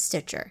 and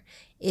Stitcher.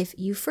 If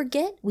you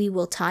forget, we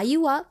will tie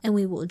you up and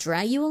we will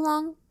drag you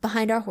along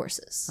behind our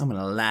horses. I'm going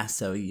to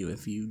lasso you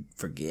if you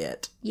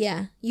forget.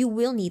 Yeah, you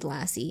will need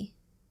Lassie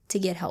to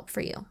get help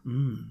for you.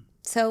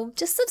 So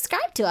just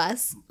subscribe to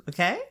us.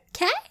 Okay?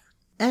 Okay?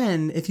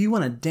 And if you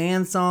want to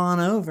dance on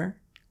over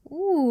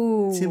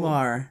to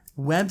our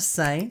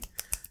website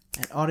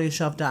at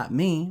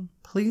audioshelf.me,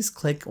 please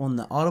click on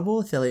the Audible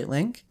affiliate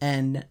link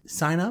and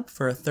sign up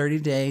for a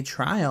 30-day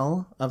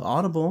trial of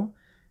Audible,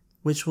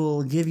 which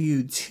will give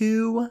you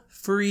 2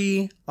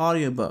 free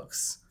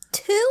audiobooks.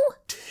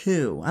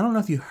 2. I don't know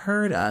if you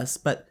heard us,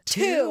 but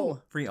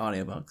 2 free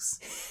audiobooks.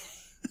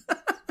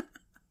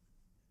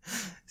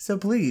 So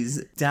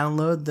please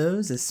download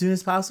those as soon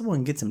as possible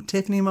and get some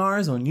Tiffany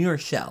Mars on your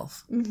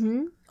shelf.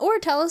 Or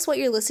tell us what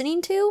you're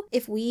listening to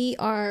if we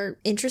are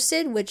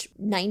interested, which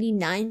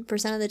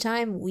 99% of the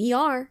time we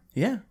are.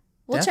 Yeah.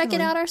 We'll definitely.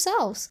 check it out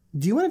ourselves.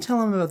 Do you want to tell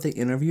them about the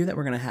interview that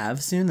we're going to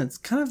have soon that's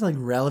kind of like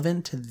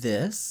relevant to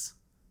this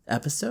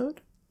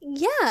episode?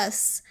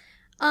 Yes.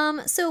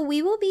 So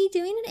we will be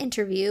doing an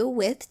interview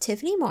with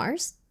Tiffany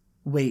Mars.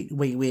 Wait.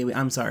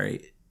 I'm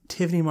sorry.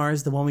 Tiffany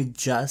Mars, the one we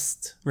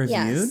just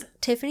reviewed? Yes.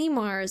 Tiffany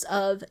Mars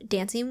of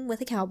Dancing with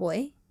a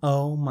Cowboy.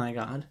 Oh my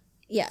God.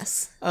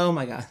 Yes. Oh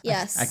my God.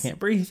 Yes. I can't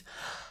breathe.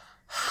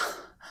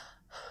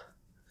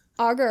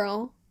 Our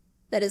girl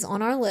that is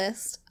on our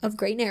list of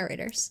great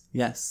narrators.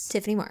 Yes.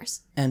 Tiffany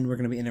Mars. And we're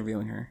going to be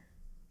interviewing her.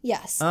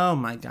 Yes. Oh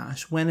my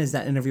gosh. When is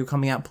that interview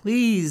coming out?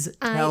 Please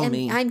tell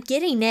me. I'm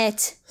getting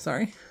it.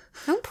 Sorry.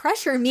 Don't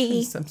pressure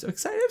me. I'm so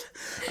excited.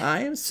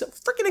 I am so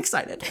freaking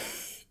excited.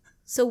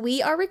 So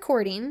we are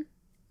recording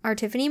our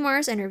Tiffany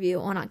Mars interview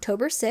on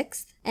October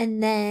 6th,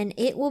 and then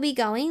it will be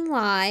going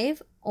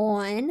live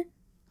on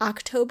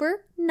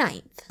October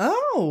 9th.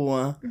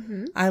 Oh,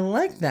 I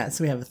like that.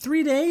 So we have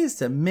 3 days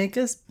to make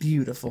us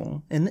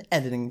beautiful in the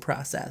editing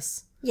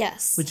process.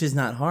 Yes. Which is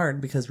not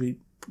hard because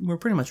we're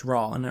pretty much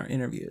raw in our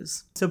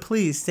interviews. So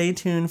please stay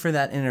tuned for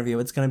that interview.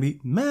 It's going to be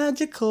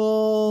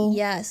magical.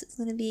 Yes, it's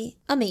going to be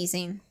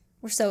amazing.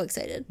 We're so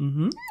excited.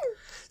 Mm-hmm.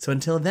 So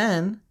until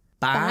then,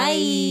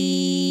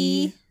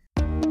 bye.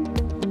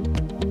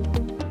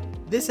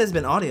 This has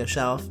been Audio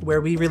Shelf,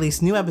 where we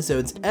release new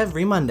episodes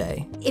every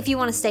Monday. If you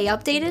want to stay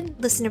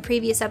updated, listen to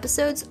previous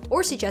episodes,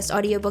 or suggest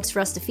audiobooks for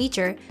us to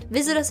feature,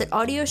 visit us at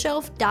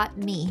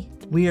audioshelf.me.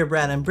 We are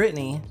Brad and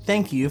Brittany.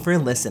 Thank you for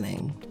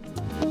listening.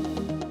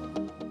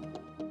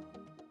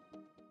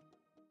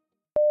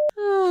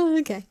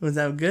 Okay. Was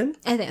that good?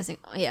 I think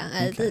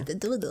yeah. Okay.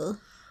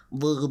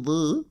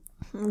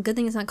 Good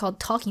thing it's not called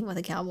Talking with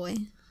a Cowboy.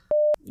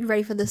 You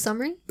ready for the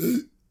summary?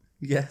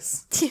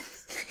 Yes.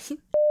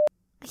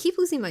 I keep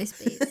losing my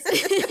space.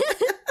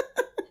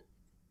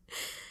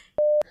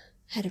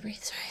 Had to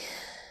breathe, sorry.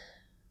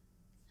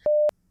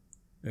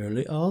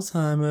 Early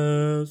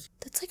Alzheimer's.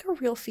 That's like a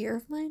real fear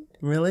of mine.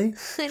 Really?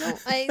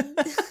 I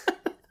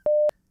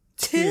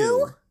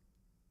 2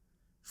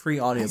 free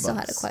audiobooks. I still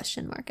had a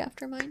question mark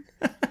after mine.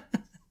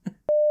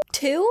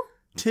 2?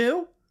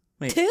 2?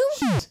 Wait. 2?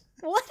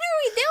 What are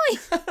we doing?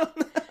 I don't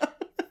know.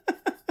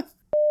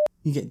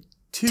 You get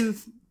 2.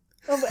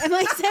 Oh, am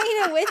I saying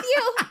it with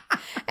you?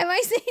 Am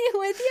I saying it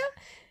with you?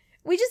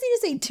 We just need to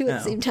say 2 at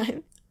the same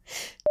time.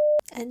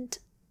 And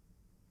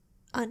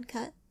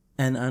uncut.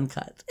 And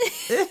uncut.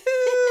 This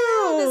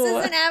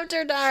isn't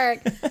After Dark.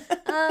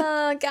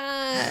 Oh,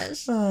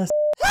 gosh.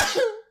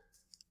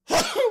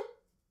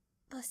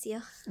 Bless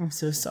you. I'm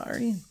so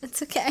sorry.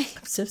 It's okay.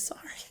 I'm so sorry.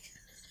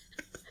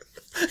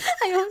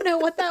 I don't know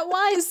what that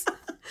was.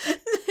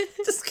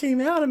 It just came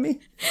out of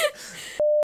me.